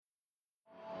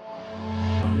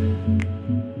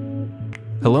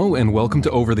Hello and welcome to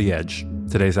Over the Edge.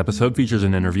 Today's episode features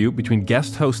an interview between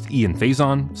guest host Ian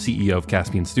Faison, CEO of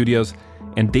Caspian Studios,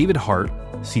 and David Hart,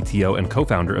 CTO and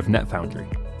co-founder of NetFoundry.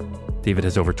 David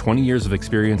has over 20 years of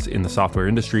experience in the software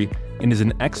industry and is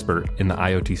an expert in the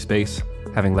IoT space,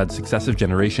 having led successive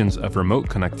generations of remote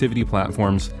connectivity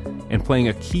platforms and playing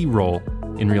a key role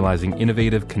in realizing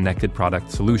innovative connected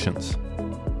product solutions.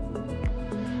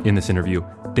 In this interview,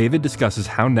 David discusses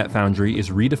how NetFoundry is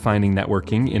redefining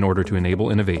networking in order to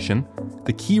enable innovation,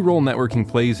 the key role networking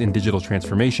plays in digital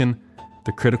transformation,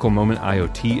 the critical moment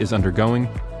IoT is undergoing,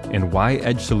 and why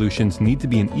edge solutions need to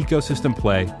be an ecosystem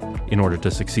play in order to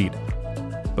succeed.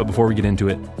 But before we get into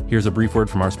it, here's a brief word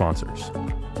from our sponsors.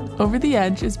 Over the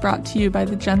Edge is brought to you by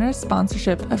the generous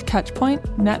sponsorship of Catchpoint,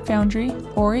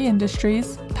 NetFoundry, Ori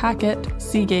Industries, Packet,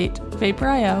 Seagate,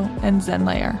 Vapor.io, and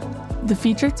ZenLayer. The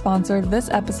featured sponsor of this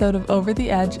episode of Over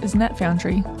the Edge is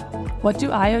NetFoundry. What do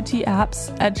IoT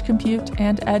apps, edge compute,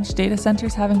 and edge data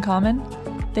centers have in common?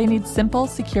 They need simple,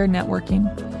 secure networking.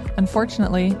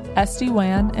 Unfortunately,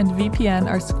 SD-WAN and VPN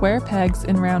are square pegs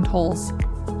in round holes.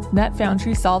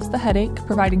 NetFoundry solves the headache,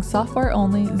 providing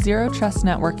software-only, zero-trust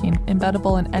networking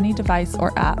embeddable in any device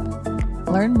or app.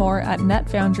 Learn more at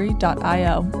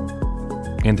netfoundry.io.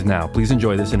 And now, please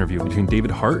enjoy this interview between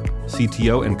David Hart,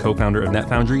 CTO and co-founder of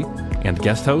NetFoundry, and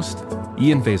guest host,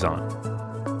 Ian Faison.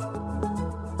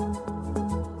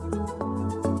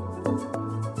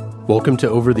 Welcome to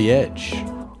Over the Edge.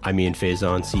 I'm Ian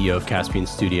Faison, CEO of Caspian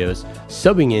Studios,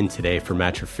 subbing in today for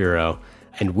Matt Trefiro,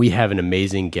 and we have an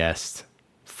amazing guest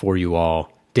for you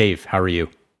all. Dave, how are you?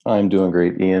 I'm doing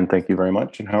great, Ian. Thank you very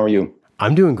much. And how are you?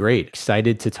 I'm doing great.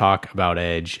 Excited to talk about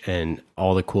Edge and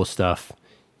all the cool stuff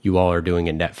you all are doing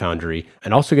at NetFoundry,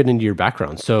 and also get into your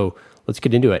background. So let's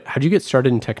get into it. How'd you get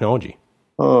started in technology?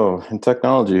 Oh, in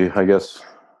technology, I guess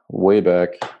way back,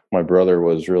 my brother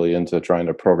was really into trying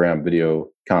to program video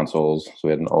consoles. So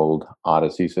we had an old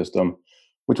Odyssey system,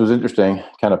 which was interesting,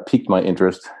 kind of piqued my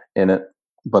interest in it.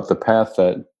 But the path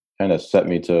that kind of set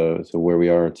me to where we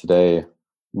are today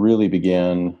really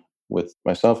began with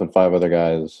myself and 5 other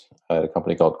guys at a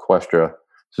company called Questra.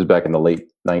 This is back in the late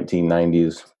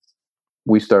 1990s.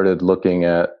 We started looking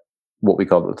at what we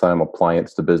called at the time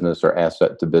appliance to business or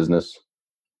asset to business,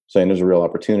 saying there's a real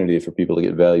opportunity for people to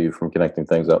get value from connecting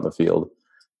things out in the field.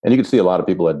 And you could see a lot of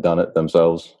people had done it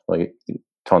themselves, like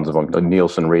tons of them. The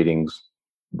Nielsen ratings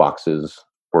boxes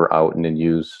were out and in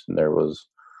use, and there was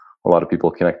a lot of people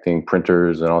connecting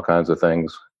printers and all kinds of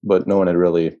things, but no one had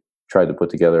really tried to put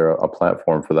together a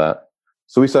platform for that.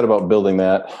 So we set about building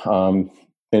that,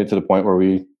 made it to the point where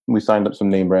we signed up some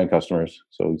name brand customers.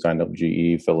 So we signed up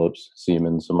GE, Philips,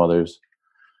 Siemens, some others.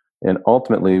 And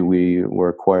ultimately, we were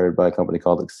acquired by a company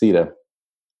called Exida.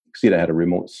 Exida had a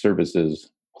remote services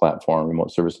platform,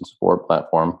 remote service and support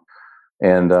platform.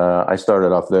 And I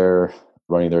started off there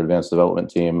running their advanced development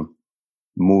team,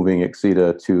 moving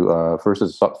Exida to first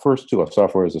to a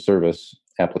software as a service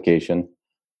application.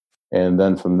 And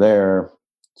then from there,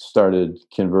 started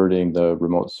converting the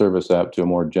remote service app to a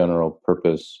more general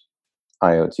purpose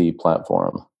IoT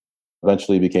platform.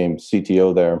 Eventually became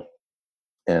CTO there.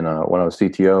 And when I was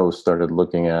CTO, started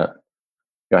looking at,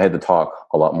 I had to talk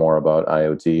a lot more about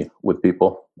IoT with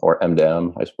people, or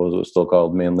M2M, I suppose it was still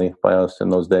called mainly by us in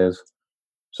those days.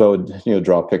 So,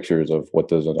 draw pictures of what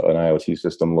does an IoT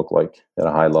system look like at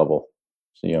a high level.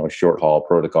 So, short haul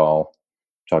protocol,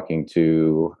 talking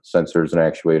to sensors and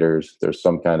actuators. There's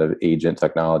some kind of agent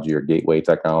technology or gateway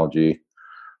technology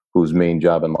whose main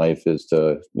job in life is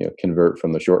to convert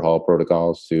from the short haul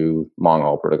protocols to long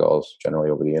haul protocols, generally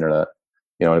over the internet,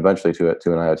 and eventually to an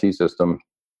IoT system.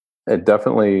 It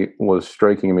definitely was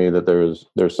striking me that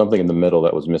there's something in the middle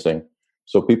that was missing.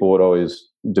 So people would always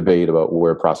debate about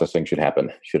where processing should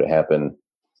happen. Should it happen,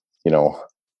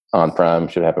 on-prem?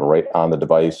 Should it happen right on the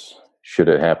device? Should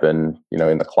it happen,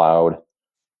 in the cloud?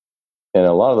 And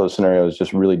a lot of those scenarios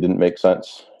just really didn't make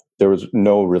sense. There was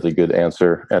no really good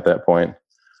answer at that point.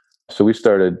 So we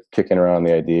started kicking around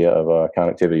the idea of a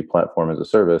connectivity platform as a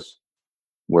service,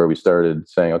 where we started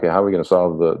saying, okay, how are we going to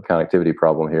solve the connectivity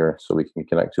problem here so we can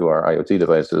connect to our IoT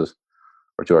devices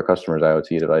or to our customers'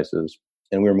 IoT devices?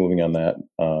 And we were moving on that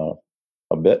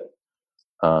a bit,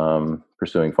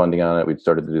 pursuing funding on it. We'd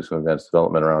started to do some advanced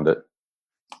development around it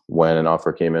when an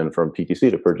offer came in from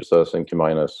PTC to purchase us and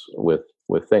combine us with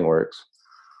ThingWorx.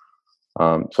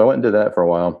 So I went and did that for a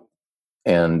while.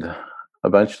 And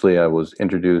eventually I was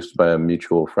introduced by a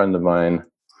mutual friend of mine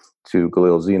to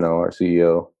Galil Zeno, our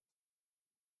CEO.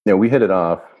 We hit it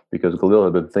off because Galil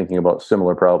had been thinking about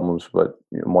similar problems, but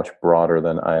much broader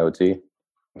than IoT.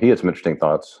 He had some interesting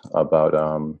thoughts about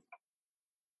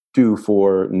do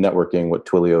for networking what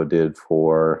Twilio did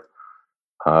for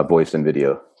voice and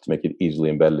video to make it easily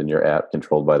embedded in your app,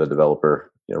 controlled by the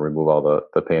developer. Remove all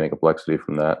the pain and complexity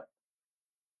from that.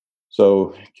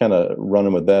 So, kind of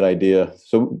running with that idea.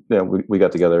 So, we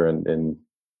got together and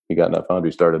we got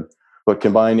NetFoundry started. But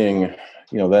combining,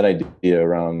 that idea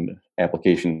around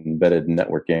application embedded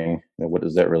networking, what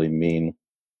does that really mean?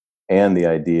 And the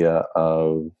idea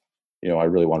of, I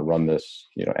really want to run this,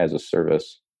 as a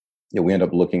service. We end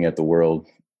up looking at the world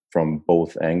from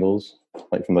both angles,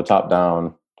 like from the top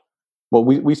down. Well,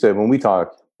 we say, when we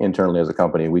talk internally as a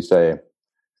company, we say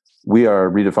we are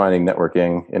redefining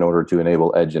networking in order to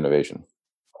enable edge innovation.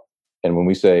 And when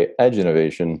we say edge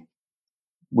innovation,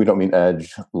 we don't mean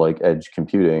edge like edge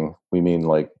computing. We mean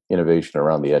like innovation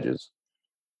around the edges.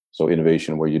 So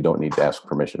innovation where you don't need to ask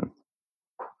permission.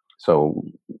 So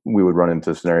we would run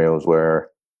into scenarios where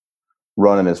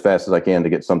running as fast as I can to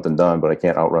get something done, but I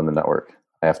can't outrun the network.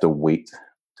 I have to wait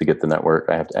to get the network.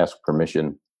 I have to ask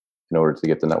permission in order to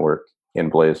get the network in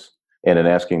place. And in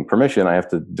asking permission, I have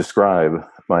to describe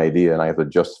my idea and I have to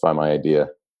justify my idea,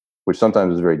 which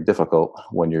sometimes is very difficult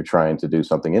when you're trying to do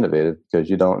something innovative because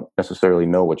you don't necessarily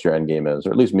know what your end game is,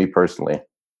 or at least me personally.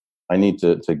 I need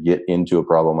to get into a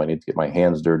problem. I need to get my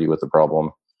hands dirty with the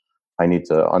problem. I need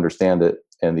to understand it.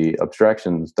 And the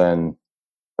abstractions then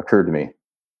occur to me.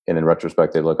 And in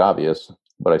retrospect, they look obvious,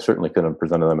 but I certainly couldn't have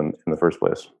presented them in the first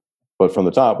place. But from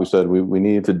the top, we said we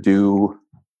needed to do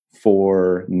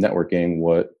for networking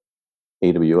what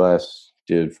AWS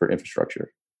did for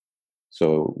infrastructure.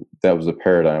 So that was the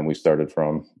paradigm we started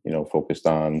from, focused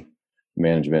on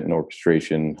management and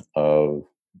orchestration of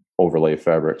overlay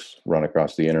fabrics run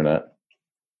across the internet.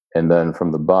 And then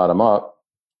from the bottom up,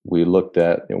 we looked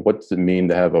at what does it mean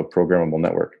to have a programmable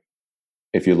network?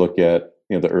 If you look at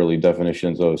the early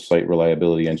definitions of site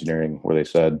reliability engineering, where they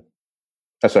said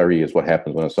SRE is what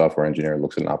happens when a software engineer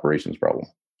looks at an operations problem.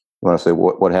 I want to say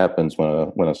what happens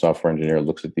when a software engineer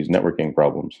looks at these networking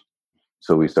problems.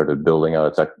 So we started building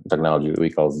out a technology that we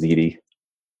call ZTI,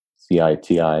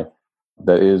 CITI,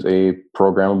 that is a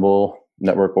programmable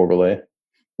network overlay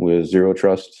with zero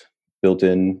trust built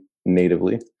in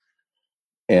natively,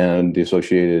 and the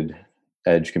associated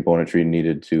edge componentry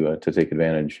needed to take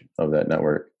advantage of that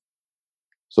network.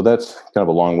 So that's kind of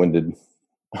a long-winded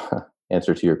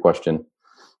answer to your question,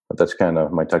 but that's kind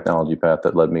of my technology path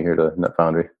that led me here to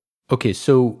NetFoundry. Okay,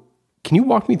 so can you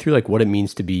walk me through what it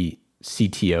means to be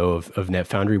CTO of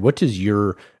NetFoundry? What does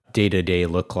your day-to-day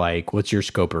look like? What's your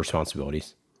scope of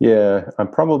responsibilities? Yeah, I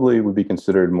probably would be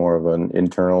considered more of an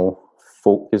internal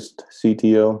focused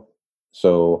CTO.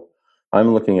 So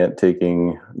I'm looking at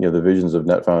taking the visions of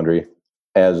NetFoundry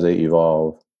as they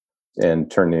evolve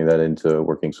and turning that into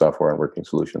working software and working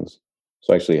solutions.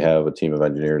 So I actually have a team of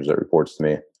engineers that reports to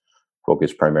me,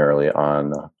 focused primarily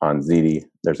on ZD.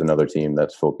 There's another team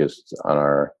that's focused on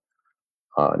our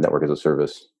network as a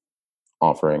service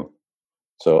offering.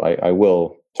 So I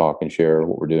will talk and share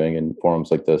what we're doing in forums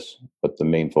like this, but the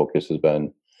main focus has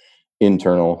been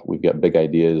internal. We've got big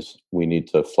ideas. We need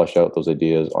to flesh out those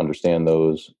ideas, understand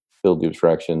those, build the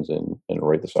abstractions, and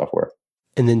write the software.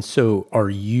 And then, so are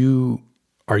you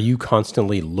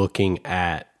constantly looking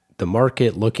at the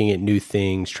market, looking at new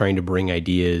things, trying to bring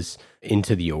ideas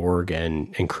into the org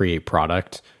and create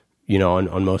product,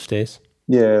 on most days?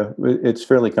 Yeah, it's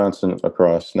fairly constant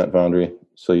across NetFoundry.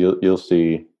 So you'll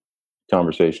see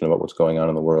conversation about what's going on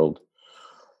in the world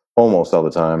almost all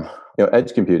the time.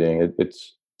 Edge computing,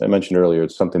 I mentioned earlier,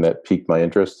 it's something that piqued my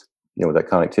interest. With that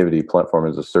connectivity platform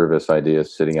as a service idea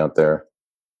sitting out there.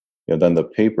 Then the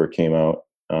paper came out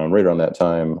right around that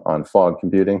time on fog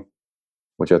computing,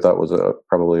 which I thought was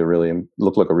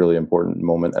looked like a really important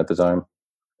moment at the time,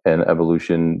 and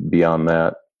evolution beyond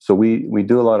that. So we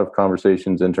do a lot of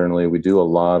conversations internally. We do a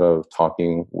lot of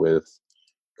talking with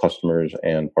customers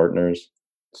and partners.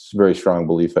 It's a very strong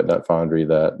belief at NetFoundry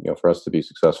that for us to be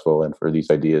successful and for these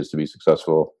ideas to be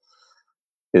successful,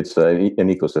 it's an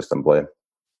ecosystem play.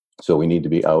 So we need to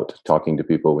be out talking to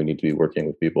people. We need to be working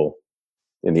with people.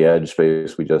 In the edge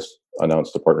space, we just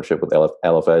announced a partnership with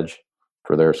Aleph Edge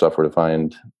for their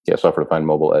software-defined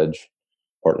mobile edge.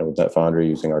 Partner with NetFoundry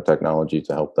using our technology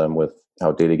to help them with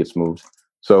how data gets moved.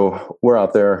 So we're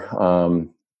out there.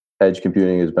 Edge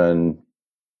computing has been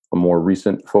a more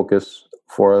recent focus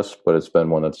for us, but it's been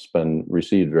one that's been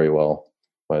received very well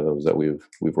by those that we've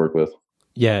worked with.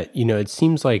 Yeah, it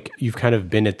seems like you've kind of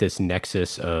been at this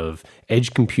nexus of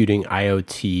edge computing,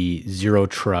 IoT, zero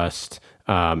trust,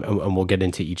 and we'll get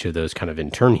into each of those kind of in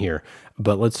turn here.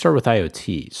 But let's start with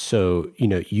IoT. So,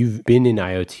 you've been in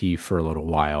IoT for a little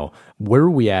while. Where are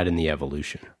we at in the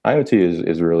evolution? IoT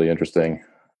is really interesting.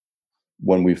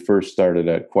 when we first started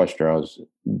at Questioner, I was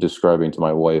describing to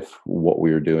my wife what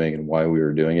we were doing and why we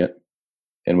were doing it,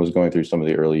 and was going through some of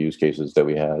the early use cases that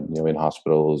we had, in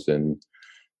hospitals and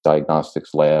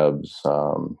diagnostics labs,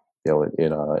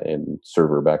 in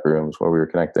server back rooms where we were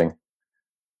connecting.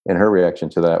 And her reaction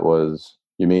to that was,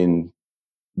 "You mean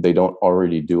they don't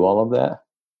already do all of that?"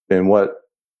 And what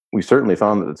we certainly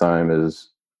found at the time is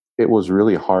it was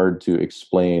really hard to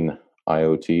explain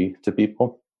IoT to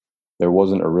people. There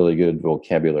wasn't a really good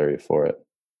vocabulary for it.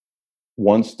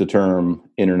 Once the term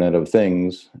Internet of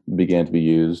Things began to be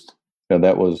used,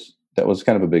 that was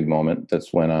kind of a big moment.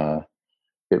 That's when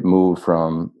it moved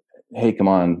from, "Hey, come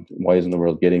on, why isn't the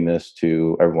world getting this?"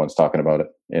 to everyone's talking about it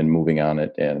and moving on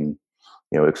it, and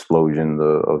explosion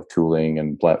of tooling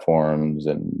and platforms,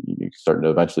 and you start to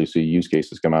eventually see use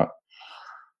cases come out.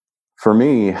 For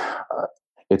me,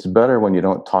 it's better when you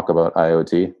don't talk about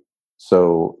IoT.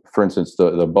 So, for instance,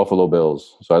 the Buffalo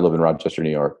Bills. So I live in Rochester, New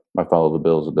York. I follow the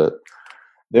Bills a bit.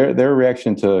 Their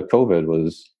reaction to COVID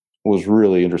was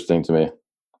really interesting to me.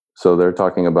 So they're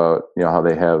talking about how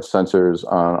they have sensors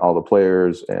on all the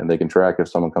players, and they can track if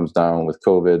someone comes down with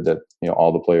COVID, that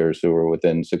all the players who are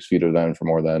within 6 feet of them for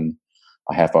more than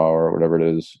a half hour or whatever it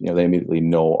is, they immediately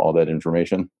know all that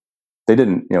information. They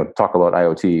didn't talk about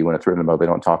IoT when it's written about. They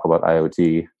don't talk about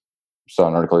IoT. Saw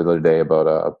an article the other day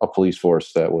about a police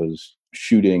force that was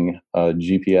shooting a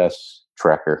GPS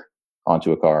tracker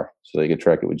onto a car so they could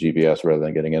track it with GPS rather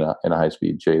than getting in a high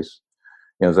speed chase.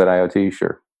 Is that IoT?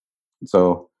 Sure.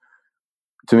 So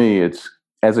to me, it's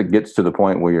as it gets to the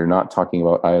point where you're not talking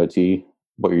about IoT,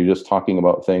 but you're just talking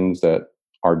about things that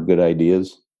are good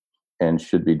ideas and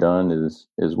should be done, is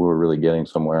where we're really getting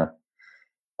somewhere.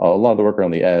 A lot of the work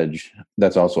around the edge,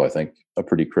 that's also, I think, a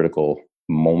pretty critical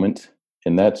moment.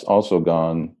 And that's also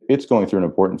it's going through an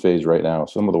important phase right now.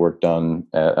 Some of the work done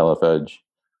at LF Edge,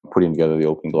 putting together the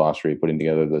open glossary, putting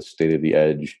together the state of the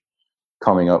edge,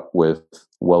 coming up with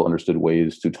well understood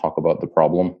ways to talk about the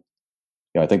problem.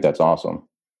 I think that's awesome.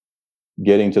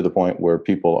 Getting to the point where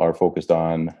people are focused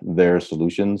on their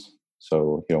solutions.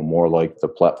 So, more like the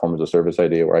platform as a service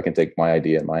idea, where I can take my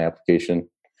idea and my application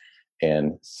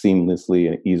and seamlessly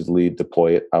and easily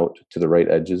deploy it out to the right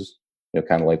edges.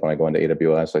 Kind of like when I go into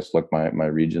AWS, I select my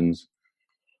regions,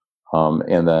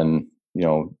 and then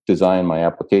design my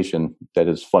application that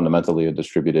is fundamentally a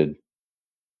distributed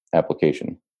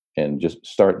application, and just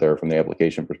start there from the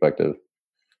application perspective.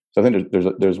 So I think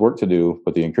there's work to do,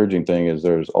 but the encouraging thing is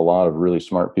there's a lot of really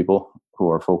smart people who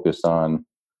are focused on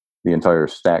the entire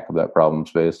stack of that problem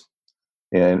space,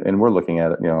 and we're looking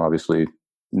at it. Obviously,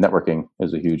 networking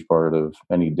is a huge part of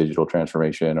any digital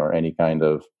transformation or any kind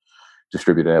of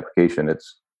distributed application.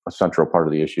 It's a central part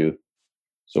of the issue.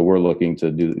 So we're looking to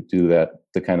do that.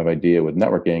 The kind of idea with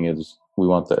networking is we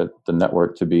want the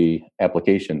network to be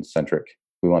application centric.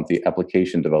 We want the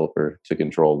application developer to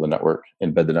control the network,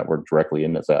 embed the network directly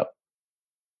in this app.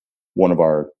 One of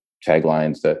our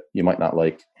taglines that you might not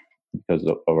like because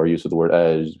of our use of the word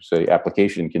edge, say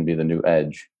application can be the new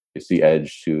edge. It's the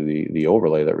edge to the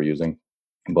overlay that we're using,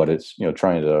 but it's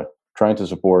trying to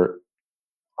support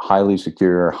highly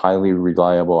secure, highly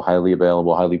reliable, highly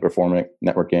available, highly performant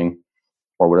networking,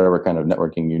 or whatever kind of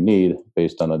networking you need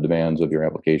based on the demands of your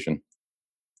application.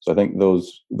 So I think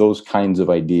those kinds of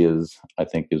ideas, I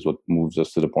think, is what moves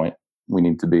us to the point we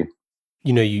need to be.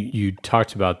 You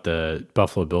talked about the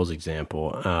Buffalo Bills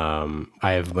example.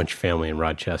 I have a bunch of family in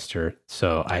Rochester,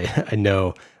 so I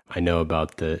know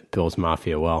about the Bills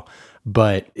Mafia well.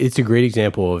 But it's a great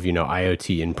example of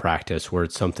IoT in practice, where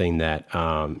it's something that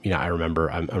I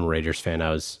remember. I'm a Raiders fan.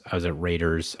 I was at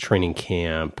Raiders training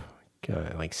camp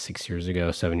like 7 years ago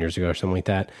or something like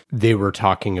that. They were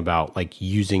talking about like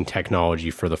using technology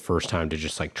for the first time to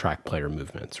just like track player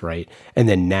movements, right? And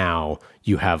then now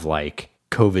you have like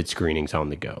COVID screenings on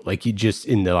the go. Like you just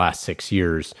in the last 6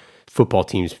 years, football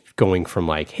teams going from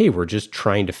like, hey, we're just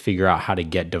trying to figure out how to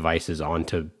get devices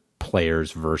onto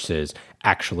players versus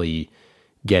actually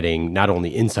getting not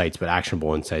only insights, but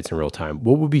actionable insights in real time.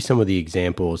 What would be some of the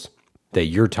examples that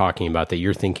you're talking about, that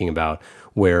you're thinking about,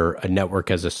 where a network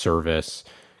as a service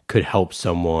could help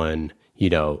someone,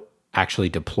 actually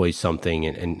deploy something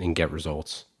and get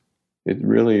results? It's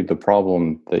really the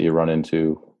problem that you run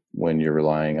into when you're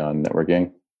relying on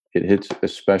networking. It hits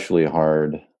especially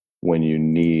hard when you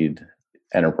need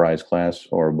enterprise class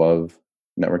or above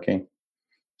networking.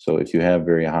 So if you have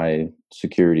very high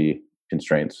security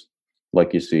constraints,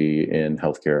 like you see in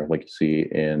healthcare, like you see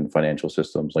in financial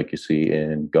systems, like you see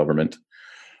in government,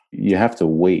 you have to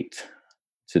wait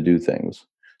to do things.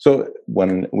 So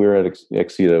when we were at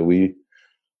Exida,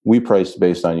 we priced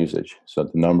based on usage. So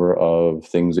the number of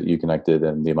things that you connected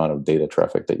and the amount of data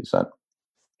traffic that you sent.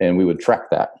 and we would track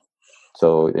that.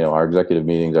 So, our executive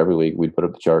meetings every week, we'd put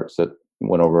up the charts that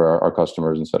went over our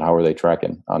customers and said, how are they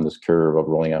tracking on this curve of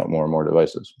rolling out more and more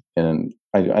devices? And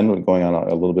I ended up going on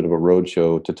a little bit of a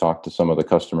roadshow to talk to some of the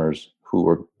customers who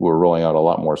were rolling out a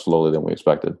lot more slowly than we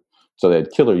expected. So they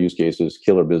had killer use cases,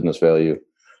 killer business value.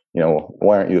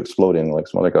 Why aren't you exploding like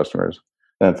some other customers?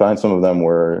 And I find some of them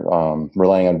were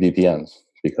relying on VPNs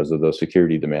because of the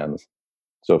security demands.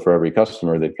 So for every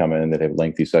customer, they'd come in, they'd have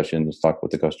lengthy sessions, talk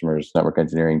with the customer's network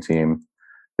engineering team.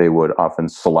 They would often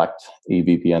select a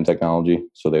VPN technology.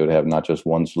 So they would have not just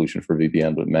one solution for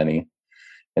VPN, but many.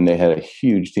 And they had a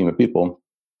huge team of people.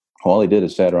 All they did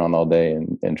is sat around all day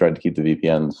and tried to keep the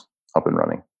VPNs up and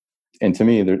running. And to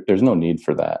me, there's no need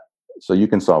for that. So you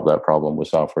can solve that problem with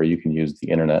software. You can use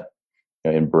the internet,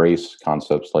 embrace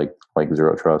concepts like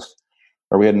zero trust.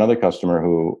 Or we had another customer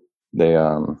who they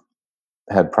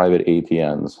had private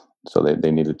APNs. So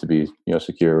they needed to be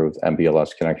secure with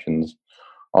MPLS connections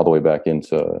all the way back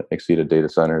into exceeded data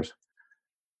centers.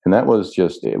 And that was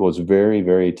it was very,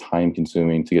 very time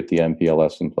consuming to get the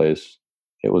MPLS in place.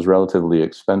 It was relatively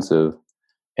expensive,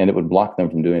 and it would block them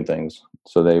from doing things.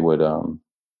 So they would,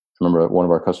 remember one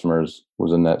of our customers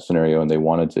was in that scenario, and they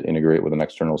wanted to integrate with an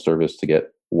external service to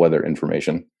get weather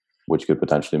information, which could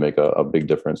potentially make a big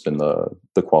difference in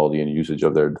the quality and usage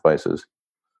of their devices.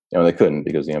 They couldn't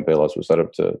because the MPLS was set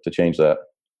up to change that.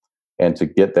 And to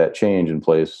get that change in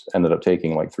place ended up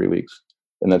taking like 3 weeks.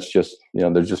 And that's just,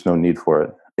 there's just no need for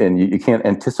it. And you can't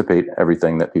anticipate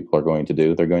everything that people are going to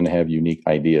do. They're going to have unique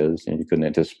ideas, and you couldn't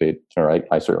anticipate, or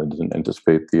I certainly didn't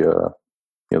anticipate the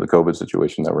COVID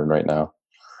situation that we're in right now.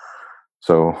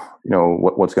 So,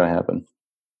 what's going to happen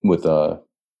with, I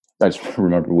just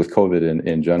remember with COVID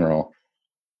in general,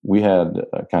 we had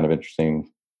a kind of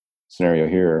interesting scenario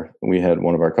here. We had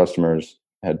one of our customers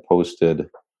had posted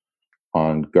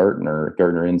on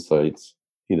Gartner Insights.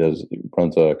 He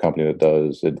runs a company that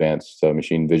does advanced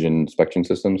machine vision inspection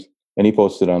systems. And he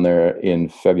posted on there in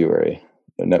February,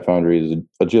 NetFoundry's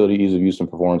agility, ease of use,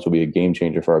 and performance will be a game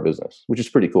changer for our business, which is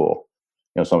pretty cool.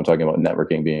 Someone talking about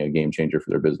networking being a game changer for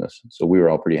their business. So we were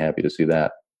all pretty happy to see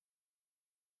that.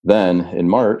 Then in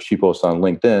March, he posted on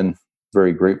LinkedIn,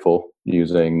 very grateful,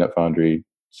 using NetFoundry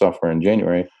software in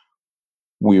January.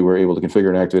 We were able to configure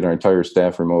and activate our entire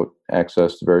staff remote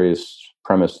access to various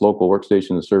premise local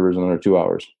workstations and servers in under 2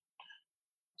 hours.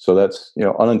 So that's,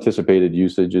 unanticipated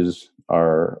usages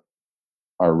are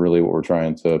really what we're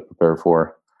trying to prepare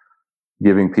for.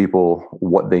 Giving people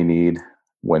what they need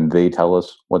when they tell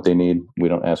us what they need. We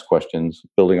don't ask questions.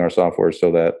 Building our software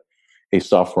so that a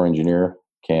software engineer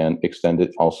can extend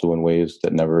it also in ways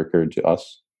that never occurred to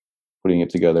us. Putting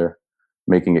it together,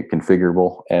 making it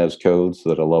configurable as code so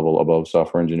that a level above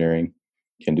software engineering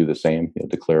can do the same,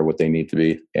 declare what they need to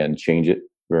be and change it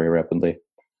very rapidly.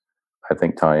 I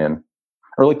think tie in,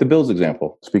 or like the Bills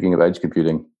example. Speaking of edge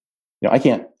computing, I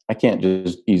can't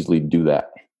just easily do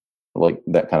that, like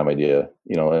that kind of idea.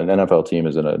 An NFL team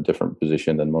is in a different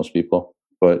position than most people,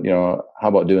 but how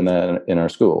about doing that in our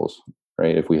schools,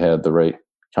 right? If we had the right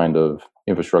kind of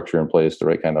infrastructure in place, the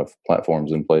right kind of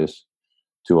platforms in place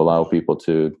to allow people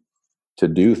to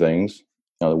do things,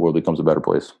 the world becomes a better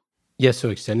place. Yeah.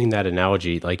 So extending that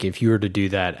analogy, like if you were to do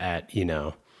that at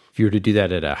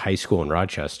a high school in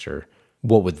Rochester,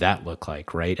 what would that look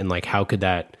like, right? And like, how could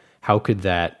that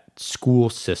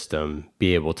school system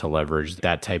be able to leverage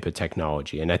that type of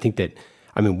technology? And I think that,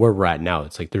 where we're at now,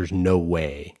 it's like there's no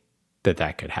way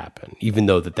that could happen, even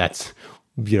though that's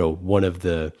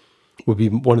would be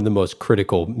one of the most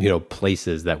critical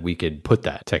places that we could put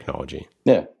that technology.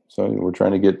 Yeah. So we're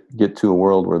trying to get to a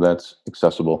world where that's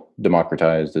accessible.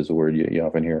 Democratized is a word you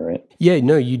often hear, right? Yeah,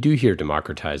 no, you do hear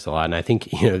democratized a lot. And I think,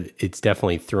 it's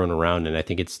definitely thrown around, and I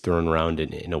think it's thrown around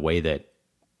in a way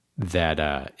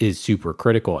that is super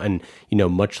critical. And,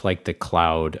 much like the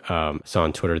cloud, saw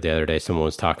on Twitter the other day, someone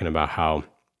was talking about how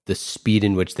the speed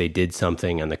in which they did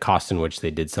something and the cost in which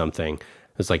they did something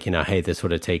was like, hey, this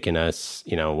would have taken us,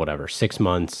 6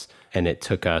 months, and it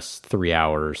took us 3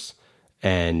 hours.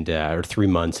 Or 3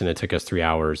 months, and it took us 3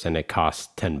 hours, and it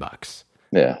cost $10.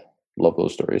 Yeah, love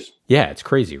those stories. Yeah, it's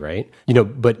crazy, right?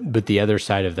 But the other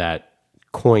side of that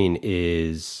coin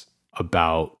is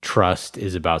about trust,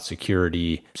 is about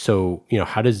security. So,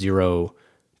 how does zero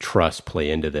trust play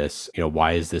into this?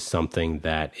 Why is this something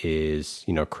that is,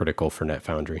 critical for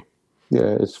NetFoundry?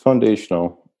 Yeah, it's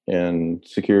foundational, and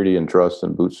security and trust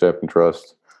and bootstrapping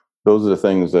trust. Those are the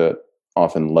things that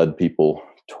often led people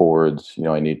towards,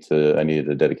 I need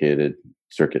a dedicated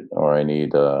circuit, or I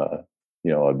need a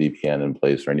VPN in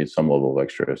place, or I need some level of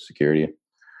extra security.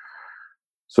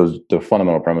 So the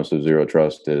fundamental premise of zero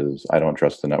trust is I don't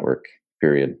trust the network,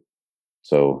 period.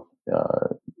 So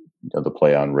the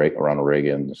play on Ronald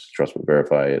Reagan's trust but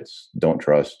verify, it's don't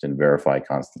trust and verify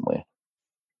constantly.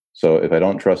 So if I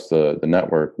don't trust the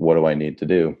network, what do I need to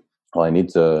do? Well, I need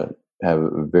to have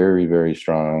a very, very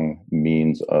strong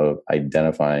means of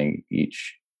identifying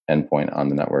each endpoint on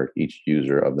the network, each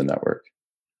user of the network.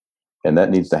 And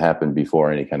that needs to happen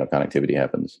before any kind of connectivity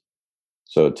happens.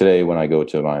 So today when I go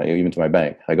to my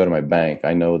bank,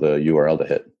 I know the URL to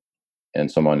hit,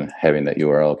 and someone having that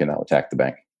URL can now attack the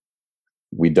bank.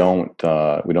 We don't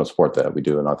support that. We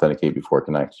do an authenticate before it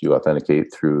connects. You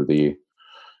authenticate through the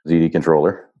ZD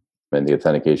controller, and the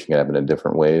authentication can happen in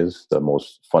different ways. The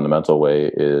most fundamental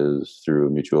way is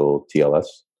through mutual TLS.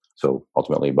 So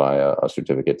ultimately by a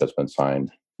certificate that's been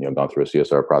signed, gone through a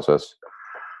CSR process.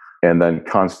 And then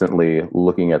constantly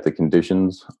looking at the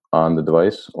conditions on the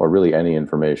device, or really any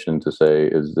information to say,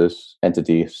 is this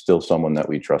entity still someone that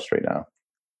we trust right now?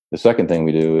 The second thing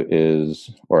we do is,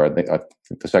 or I think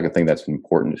the second thing that's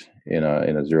important in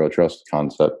a zero trust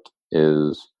concept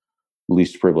is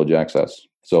least privilege access.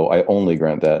 So I only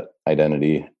grant that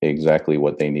identity exactly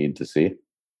what they need to see.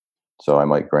 So I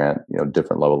might grant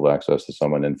different level of access to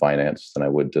someone in finance than I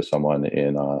would to someone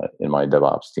in my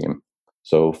DevOps team.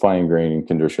 So fine-grained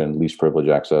condition, least privilege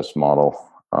access model,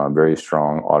 very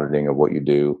strong auditing of what you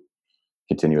do,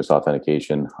 continuous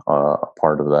authentication,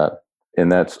 part of that.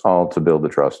 And that's all to build the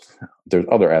trust. There's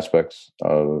other aspects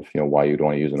of why you'd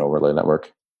want to use an overlay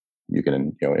network. You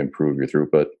can improve your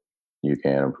throughput, you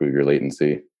can improve your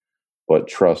latency, but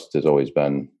trust has always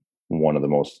been one of the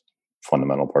most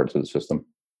fundamental parts of the system.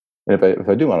 And if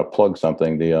I do want to plug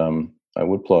something, I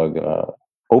would plug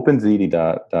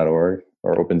openzd.org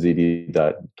or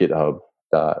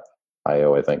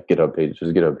openzd.github.io. I think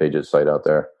GitHub pages site out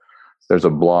there. There's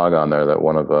a blog on there that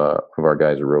one of our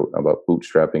guys wrote about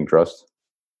bootstrapping trust.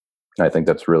 And I think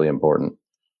that's really important.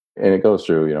 And it goes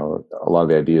through, a lot of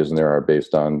the ideas in there are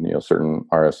based on, certain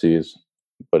RFCs,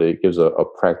 but it gives a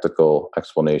practical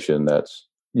explanation that's,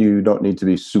 you don't need to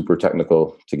be super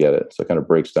technical to get it. So it kind of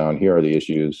breaks down, here are the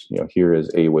issues, here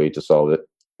is a way to solve it.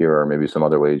 Here are maybe some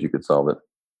other ways you could solve it.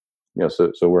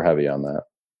 So we're heavy on that.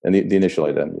 And the initial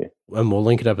identity. And we'll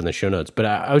link it up in the show notes. But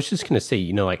I was just going to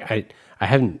say, I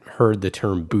haven't heard the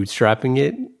term bootstrapping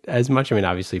it as much. I mean,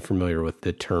 obviously familiar with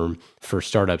the term for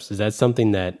startups. Is that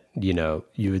something that,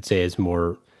 you would say is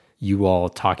more you all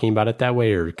talking about it that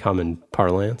way, or common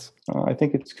parlance? I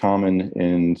think it's common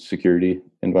in security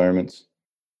environments.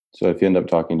 So if you end up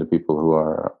talking to people who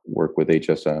work with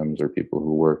HSMs, or people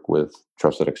who work with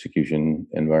trusted execution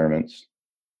environments,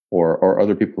 or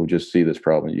other people who just see this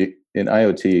problem. In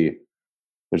IoT,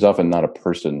 there's often not a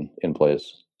person in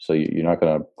place. So you're not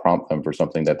going to prompt them for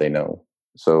something that they know.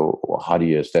 So how do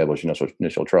you establish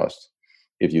initial trust?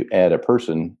 If you add a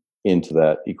person into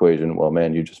that equation, well,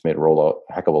 man, you just made a rollout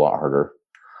a heck of a lot harder.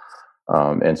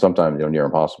 And sometimes near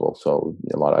impossible. So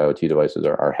a lot of IoT devices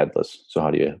are headless. So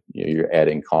how do you're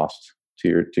adding cost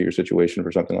to your situation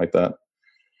for something like that?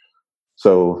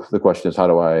 So the question is, how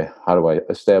do I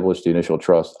establish the initial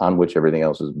trust on which everything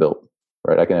else is built?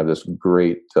 Right? I can have this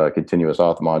great continuous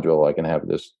auth module. I can have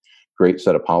this great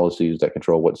set of policies that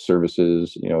control what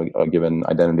services a given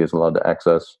identity is allowed to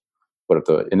access. But if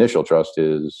the initial trust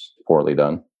is poorly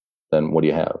done, then what do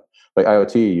you have? Like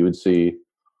IoT, you would see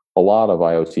a lot of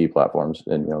IoT platforms,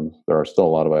 and there are still a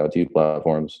lot of IoT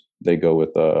platforms. They go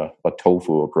with a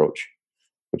tofu approach,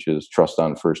 which is trust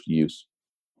on first use.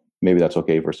 Maybe that's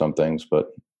okay for some things,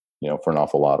 but for an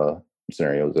awful lot of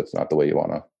scenarios, that's not the way you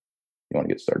want to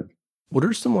get started. What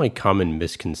are some common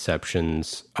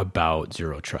misconceptions about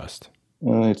zero trust?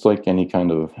 It's like any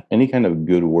kind of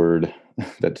good word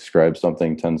that describes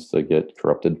something tends to get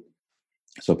corrupted.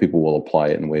 So people will apply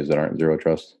it in ways that aren't zero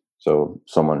trust. So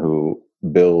someone who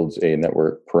builds a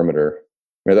network perimeter,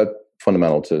 that's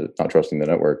fundamental to not trusting the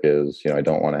network is, I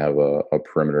don't want to have a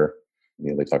perimeter.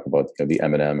 They talk about the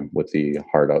M&M with the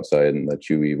hard outside and the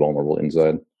chewy, vulnerable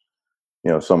inside.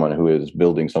 Someone who is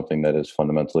building something that is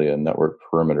fundamentally a network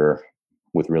perimeter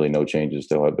with really no changes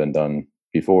to what have been done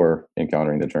before,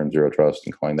 encountering the term zero trust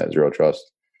and calling that zero trust.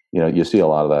 You see a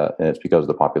lot of that, and it's because of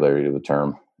the popularity of the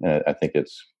term. And I think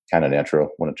it's kind of natural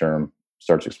when a term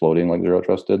starts exploding like zero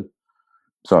trust did.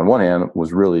 So on one hand,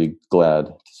 was really glad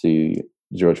to see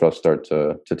zero trust start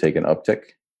to take an uptick,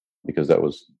 because that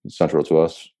was central to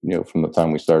us, from the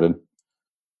time we started.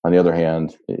 On the other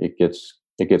hand, it gets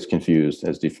confused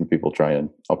as different people try and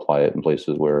apply it in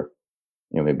places where,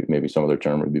 maybe some other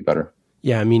term would be better.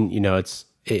 Yeah, I mean,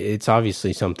 it's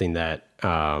obviously something that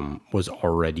was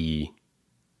already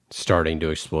starting to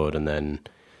explode, and then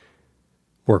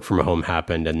work from home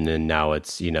happened, and then now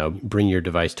it's, bring your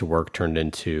device to work turned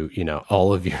into,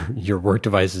 all of your work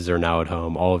devices are now at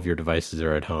home. All of your devices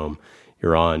are at home.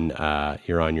 You're on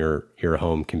your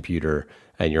home computer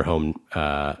and your home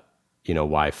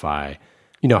Wi-Fi.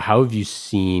 How have you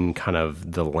seen kind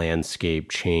of the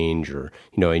landscape change, or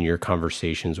in your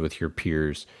conversations with your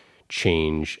peers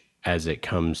change as it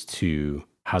comes to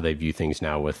how they view things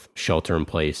now with shelter in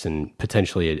place and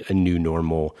potentially a new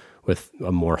normal with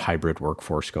a more hybrid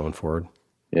workforce going forward?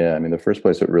 Yeah, I mean, the first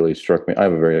place that really struck me,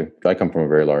 I come from a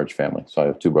very large family. So I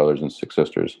have 2 brothers and 6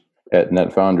 sisters. At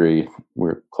NetFoundry,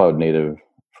 we're cloud native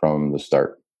from the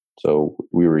start. So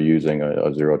we were using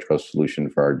a zero trust solution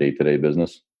for our day-to-day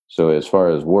business. So as far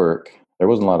as work, there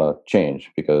wasn't a lot of change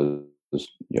because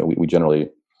we generally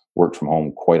work from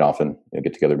home quite often,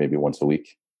 get together maybe once a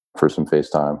week for some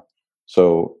FaceTime.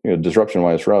 So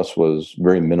disruption-wise for us was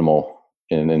very minimal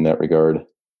in that regard.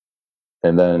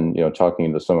 And then,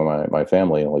 talking to some of my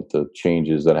family, like the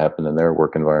changes that happened in their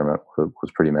work environment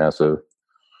was pretty massive.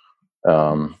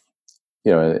 Um,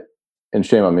 and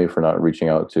shame on me for not reaching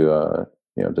out to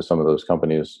some of those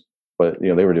companies. But,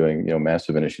 they were doing,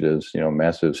 massive initiatives,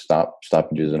 massive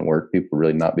stoppages in work, people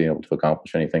really not being able to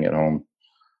accomplish anything at home.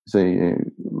 So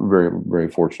very, very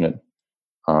fortunate.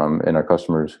 And our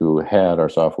customers who had our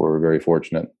software were very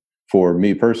fortunate. For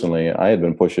me personally, I had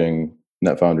been pushing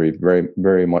NetFoundry very,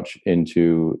 very much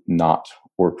into not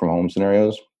work from home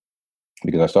scenarios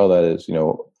because I saw that as,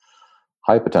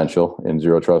 high potential in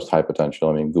zero trust, high potential.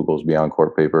 I mean, Google's Beyond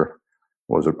Court paper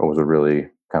was a really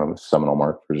kind of a seminal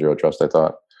mark for zero trust, I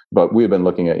thought. But we have been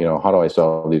looking at, how do I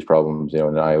solve these problems, in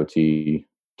an IoT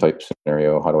type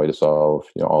scenario? How do I solve,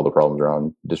 all the problems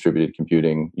around distributed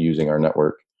computing using our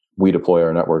network? We deploy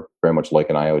our network very much like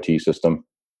an IoT system.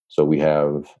 So we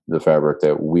have the fabric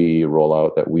that we roll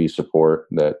out, that we support,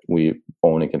 that we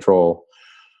own and control.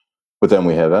 But then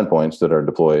we have endpoints that are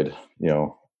deployed,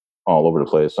 all over the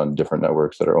place on different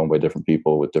networks that are owned by different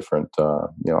people with different,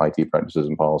 IT practices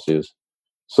and policies.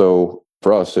 So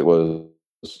for us, it was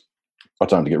a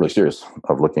time to get really serious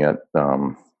of looking at,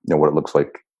 what it looks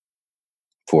like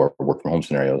for work from home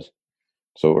scenarios.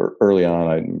 So early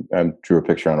on, I drew a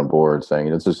picture on a board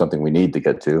saying, this is something we need to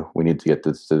get to. We need to get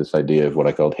to this idea of what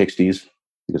I called Hixties,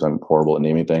 because I'm horrible at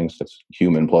naming things. It's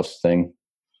human plus thing.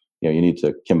 You need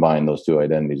to combine those 2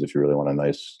 identities if you really want a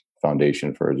nice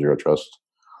foundation for a zero trust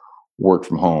work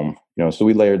from home. So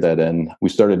we layered that in. We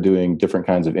started doing different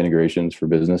kinds of integrations for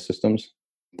business systems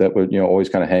that were, always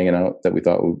kind of hanging out that we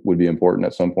thought would be important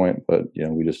at some point. But,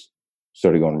 we just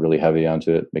started going really heavy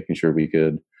onto it, making sure we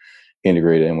could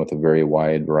integrate in with a very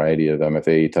wide variety of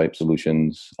MFA type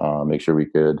solutions, make sure we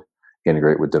could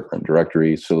integrate with different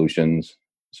directory solutions.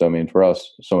 So, I mean, for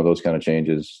us, some of those kind of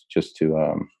changes just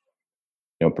to,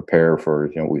 prepare for,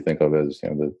 what we think of as,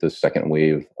 the second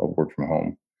wave of work from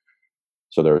home.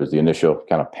 So there was the initial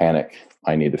kind of panic.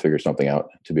 I need to figure something out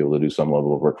to be able to do some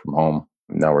level of work from home.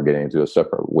 Now we're getting into a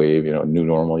separate wave, new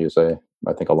normal, you say.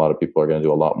 I think a lot of people are going to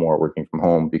do a lot more working from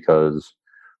home because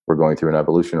we're going through an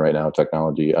evolution right now,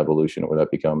 technology evolution, where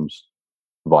that becomes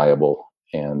viable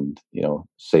and,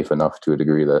 safe enough to a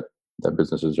degree that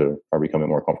businesses are becoming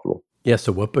more comfortable. Yeah.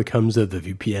 So what becomes of the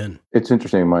VPN? It's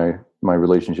interesting. My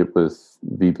relationship with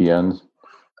VPNs,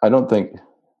 I don't think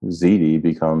ZD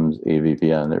becomes a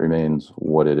VPN. It remains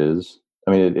what it is.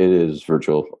 I mean, it is a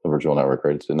virtual network,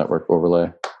 right? It's a network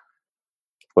overlay.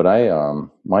 But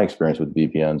my experience with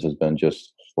VPNs has been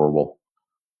just horrible.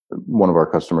 One of our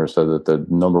customers said that the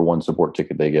number 1 support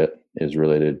ticket they get is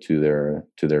related to their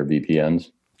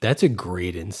VPNs. That's a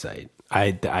great insight.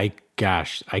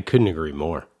 Gosh, I couldn't agree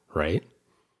more, right?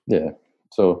 Yeah.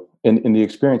 So in the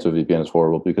experience of VPN is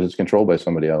horrible because it's controlled by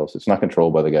somebody else. It's not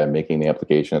controlled by the guy making the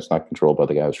application. It's not controlled by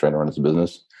the guy who's trying to run his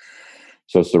business.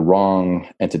 So it's the wrong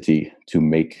entity to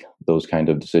make those kind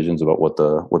of decisions about what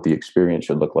the experience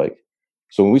should look like.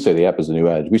 So when we say the app is the new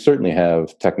edge, we certainly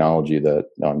have technology that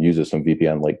uses some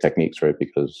VPN-like techniques, right?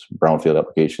 Because brownfield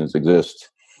applications exist.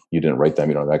 You didn't write them.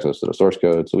 You don't have access to the source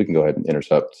code. So we can go ahead and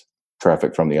intercept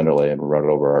traffic from the underlay and run it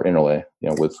over our interlay,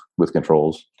 with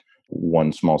controls.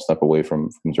 One small step away from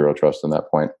zero trust in that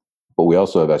point. But we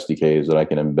also have SDKs that I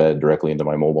can embed directly into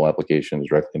my mobile applications,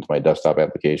 directly into my desktop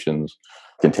applications,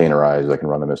 containerized. I can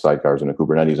run them as sidecars in a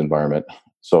Kubernetes environment.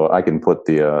 So I can put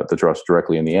the trust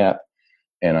directly in the app,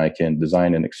 and I can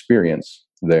design an experience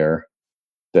there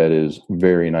that is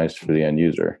very nice for the end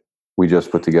user. We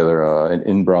just put together an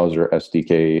in-browser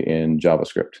SDK in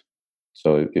JavaScript.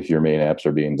 So if your main apps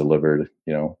are being delivered,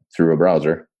 through a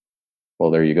browser, well,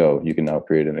 there you go. You can now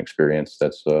create an experience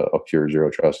that's a pure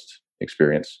zero trust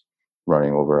experience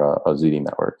running over a ZD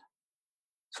network.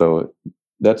 So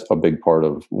that's a big part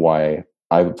of why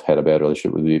I've had a bad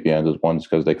relationship with VPNs. One is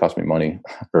because they cost me money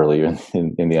early in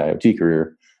the IoT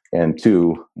career. And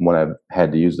two, when I've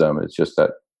had to use them, it's just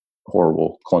that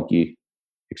horrible, clunky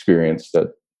experience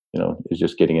that, is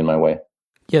just getting in my way.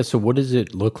 Yeah. So what does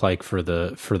it look like for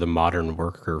the modern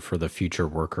worker, for the future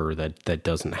worker that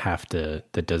doesn't have to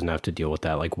deal with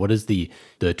that? Like, what is the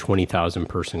 20,000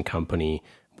 person company?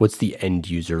 What's the end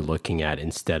user looking at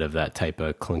instead of that type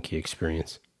of clunky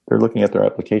experience? They're looking at their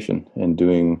application and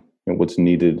doing what's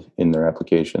needed in their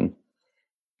application.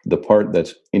 The part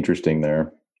that's interesting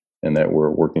there, and that we're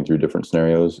working through different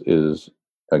scenarios, is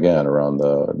again around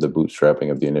the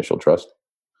bootstrapping of the initial trust.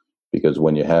 Because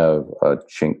when you have a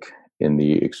chink in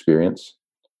the experience,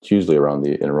 it's usually around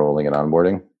the enrolling and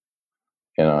onboarding.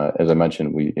 And as I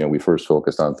mentioned, we first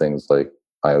focused on things like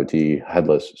IoT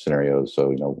headless scenarios.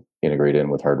 So integrate in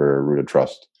with hardware root of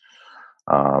trust.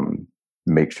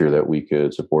 Make sure that we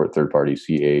could support third-party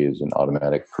CAs and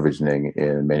automatic provisioning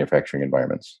in manufacturing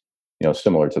environments.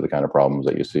 Similar to the kind of problems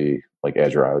that you see like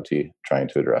Azure IoT trying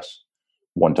to address.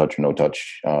 One touch or no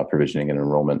touch provisioning and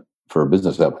enrollment for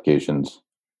business applications.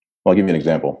 Well, I'll give you an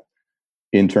example.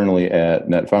 Internally at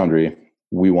NetFoundry,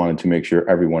 we wanted to make sure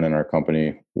everyone in our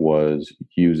company was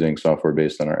using software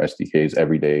based on our SDKs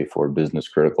every day for business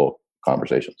critical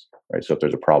conversations, right? So if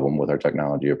there's a problem with our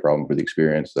technology, a problem with the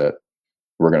experience, that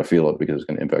we're going to feel it because it's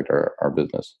going to impact our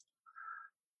business.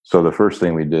 So the first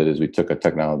thing we did is we took a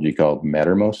technology called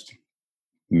Mattermost.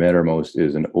 Mattermost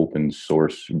is an open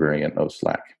source variant of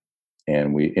Slack.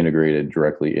 And we integrated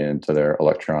directly into their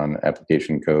Electron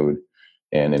application code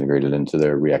and integrated into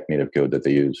their React Native code that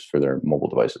they use for their mobile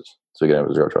devices. So you can have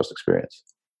a zero trust experience.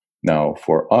 Now,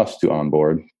 for us to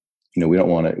onboard, we didn't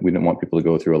want people to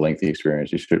go through a lengthy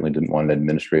experience. We certainly didn't want an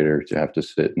administrator to have to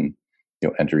sit and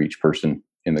enter each person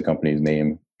in the company's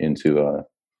name into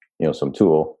some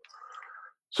tool.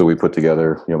 So we put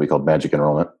together we called Magic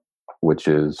Enrollment, which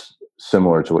is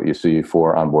similar to what you see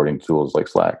for onboarding tools like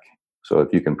Slack. So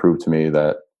if you can prove to me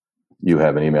that you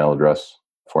have an email address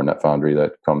for NetFoundry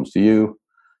that comes to you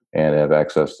and have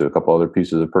access to a couple other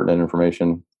pieces of pertinent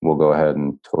information, we'll go ahead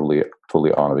and totally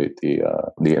automate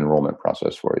the enrollment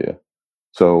process for you.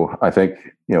 So I think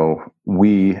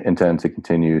we intend to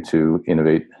continue to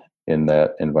innovate in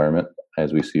that environment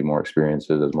as we see more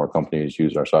experiences, as more companies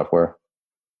use our software.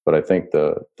 But I think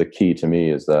the key to me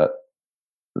is that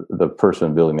the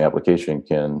person building the application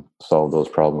can solve those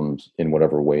problems in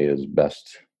whatever way is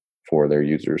best for their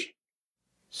users.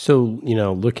 So,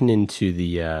 looking into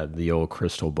the old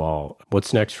crystal ball,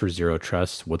 what's next for Zero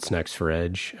Trust? What's next for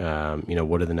Edge?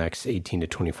 What do the next 18 to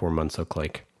 24 months look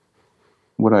like?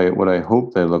 What I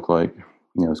hope they look like,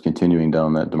 is continuing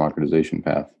down that democratization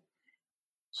path.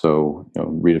 So,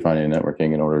 redefining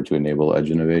networking in order to enable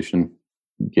edge innovation,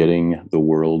 getting the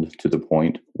world to the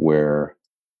point where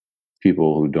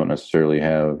people who don't necessarily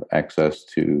have access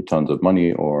to tons of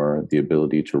money or the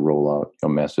ability to roll out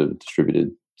massive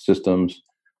distributed systems,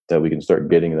 that we can start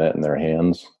getting that in their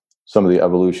hands. Some of the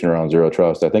evolution around zero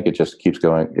trust, I think it just keeps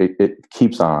going. It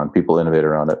keeps on. People innovate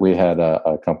around it. We had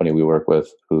a company we work with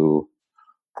who,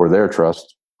 for their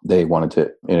trust, they wanted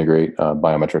to integrate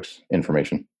biometrics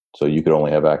information. So you could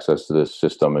only have access to this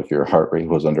system if your heart rate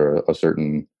was under a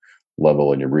certain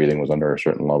level and your breathing was under a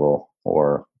certain level,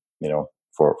 or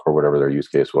for whatever their use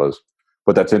case was.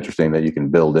 But that's interesting that you can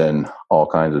build in all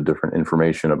kinds of different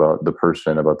information about the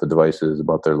person, about the devices,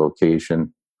 about their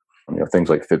location. Things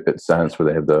like Fitbit Sense, where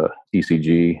they have the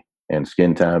ECG and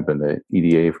skin temp and the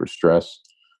EDA for stress.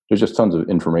 There's just tons of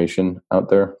information out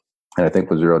there. And I think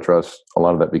with Zero Trust, a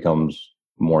lot of that becomes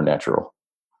more natural.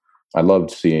 I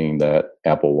loved seeing that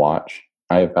Apple Watch.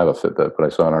 I have a Fitbit, but I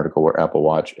saw an article where Apple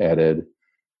Watch added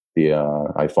the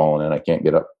I've fallen and I can't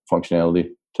get up functionality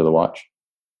to the watch,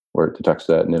 where it detects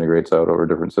that and integrates out over a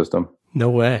different system. No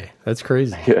way. That's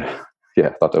crazy. Yeah, I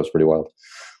thought that was pretty wild.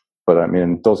 But I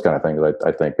mean, those kind of things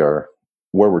I think are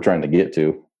where we're trying to get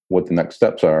to, what the next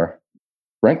steps are.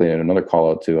 Frankly, and another call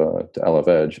out to LF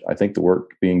Edge, I think the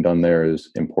work being done there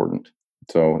is important.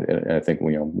 So, and I think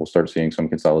we'll start seeing some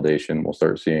consolidation. We'll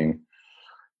start seeing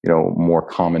more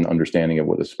common understanding of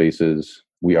what the space is.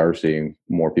 We are seeing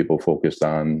more people focused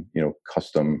on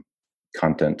custom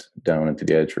content down into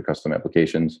the edge for custom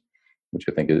applications, which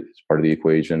I think is part of the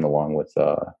equation, along with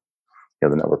the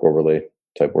network overlay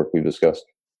type work we've discussed.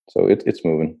 So it's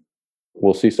moving.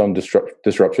 We'll see some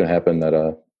disruption happen that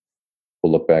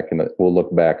we'll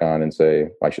look back on and say,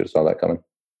 I should have saw that coming.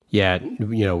 Yeah,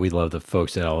 we love the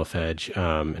folks at LF Edge,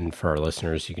 and for our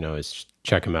listeners, you can always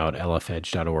check them out,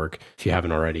 lfedge.org, if you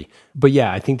haven't already. But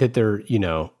yeah, I think that they're,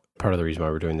 part of the reason why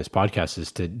we're doing this podcast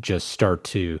is to just start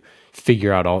to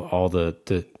figure out all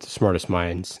the smartest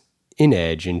minds in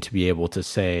Edge and to be able to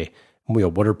say,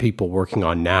 what are people working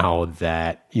on now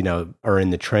that, are in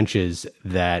the trenches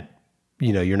that,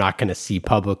 you're not going to see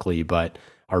publicly, but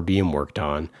are being worked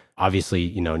on.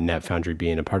 Obviously, NetFoundry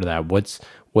being a part of that. What's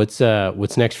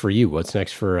next for you? What's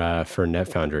next for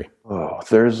NetFoundry? Oh,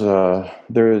 there is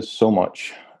so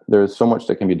much. There is so much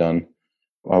that can be done.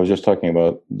 I was just talking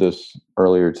about this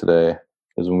earlier today.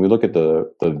 Is when we look at the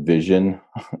vision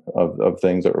of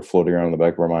things that were floating around in the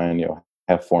back of our mind,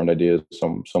 half formed ideas,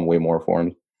 some way more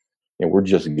formed. We're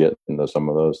just getting to some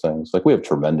of those things. Like we have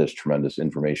tremendous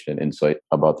information and insight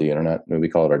about the internet. We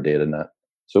call it our data net.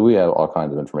 So we have all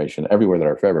kinds of information everywhere that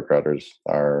our fabric routers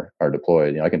are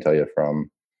deployed. I can tell you from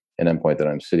an endpoint that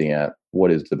I'm sitting at, what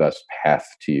is the best path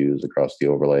to use across the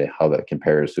overlay, how that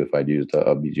compares to if I'd used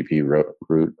a BGP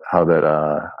route, how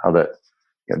that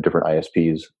different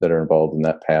ISPs that are involved in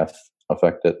that path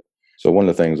affect it. So one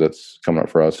of the things that's coming up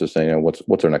for us is saying,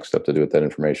 what's our next step to do with that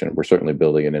information? We're certainly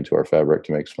building it into our fabric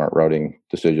to make smart routing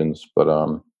decisions, but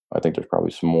I think there's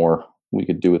probably some more we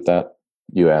could do with that.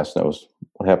 You asked, that was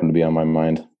what happened to be on my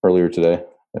mind earlier today.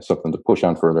 That's something to push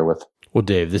on further with. Well,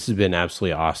 Dave, this has been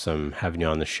absolutely awesome having you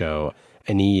on the show.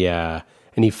 Any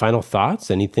final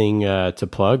thoughts? Anything to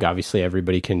plug? Obviously,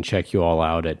 everybody can check you all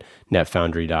out at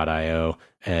netfoundry.io,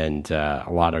 and a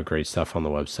lot of great stuff on the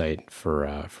website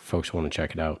for folks who want to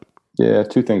check it out. Yeah,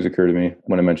 two things occur to me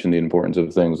when I mentioned the importance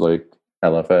of things like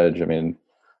LF Edge. I mean,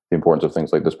 the importance of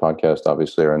things like this podcast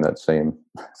obviously are in that same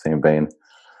vein.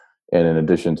 And in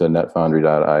addition to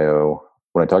netfoundry.io,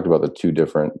 when I talked about the two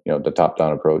different, the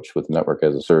top-down approach with network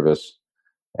as a service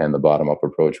and the bottom-up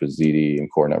approach with ZD and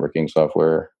core networking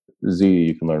software, ZD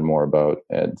you can learn more about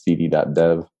at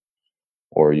zd.dev,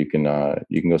 or you can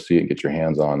go see it and get your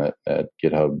hands on it at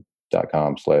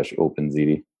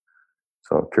github.com/openzd.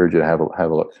 So I encourage you to have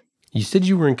a look. You said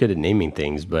you weren't good at naming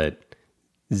things, but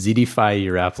ZDify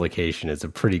your application is a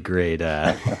pretty great.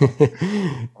 Well,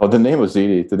 the name of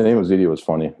ZD was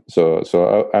funny. So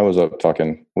I was up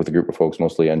talking with a group of folks,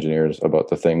 mostly engineers, about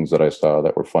the things that I saw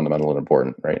that were fundamental and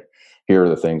important. Right, here are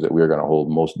the things that we're going to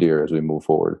hold most dear as we move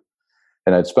forward.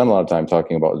 And I'd spent a lot of time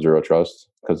talking about zero trust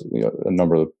because a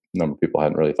number of people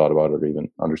hadn't really thought about it or even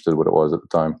understood what it was at the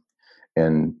time,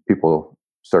 and people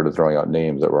started throwing out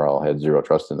names that had zero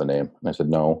trust in the name. And I said,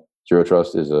 no. Zero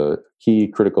trust is a key,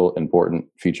 critical, important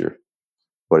feature,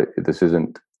 but this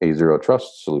isn't a zero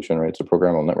trust solution, right? It's a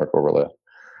programmable network overlay.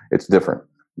 It's different.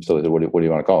 So what do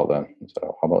you want to call it then?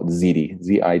 So how about ZD,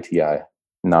 Z-I-T-I,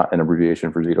 not an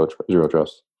abbreviation for zero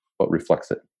trust, but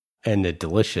reflects it. And a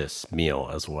delicious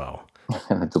meal as well.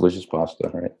 Delicious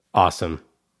pasta, right? Awesome.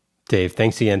 Dave,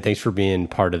 thanks again. Thanks for being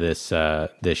part of this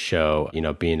show,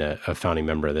 being a founding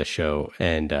member of this show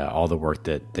and all the work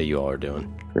that you all are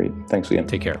doing. Great. Thanks again.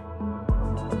 Take care.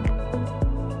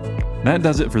 That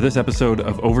does it for this episode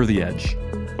of Over the Edge.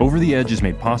 Over the Edge is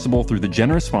made possible through the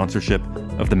generous sponsorship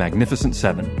of the Magnificent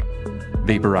Seven: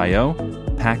 Vapor.io,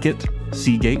 Packet,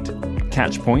 Seagate,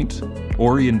 Catchpoint,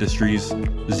 Ori Industries,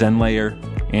 ZenLayer,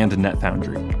 and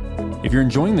NetFoundry. If you're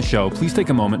enjoying the show, please take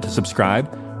a moment to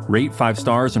subscribe, rate 5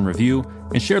 stars and review,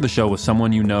 and share the show with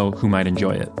someone you know who might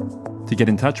enjoy it. To get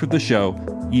in touch with the show,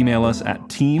 email us at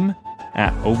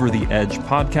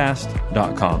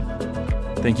team@overtheedgepodcast.com.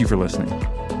 Thank you for listening.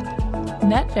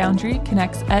 NetFoundry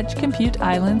connects edge compute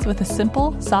islands with a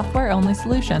simple, software-only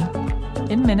solution.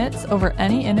 In minutes over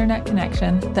any internet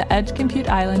connection, the edge compute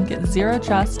island gets zero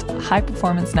trust,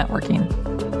 high-performance networking.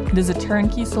 It is a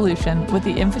turnkey solution with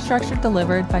the infrastructure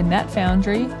delivered by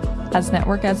NetFoundry as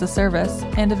network as a service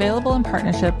and available in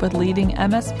partnership with leading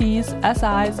MSPs,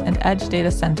 SIs, and edge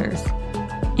data centers.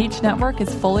 Each network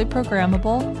is fully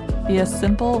programmable via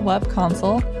simple web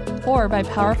console or by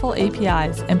powerful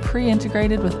APIs and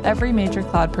pre-integrated with every major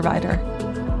cloud provider.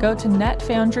 Go to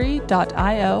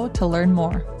netfoundry.io to learn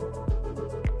more.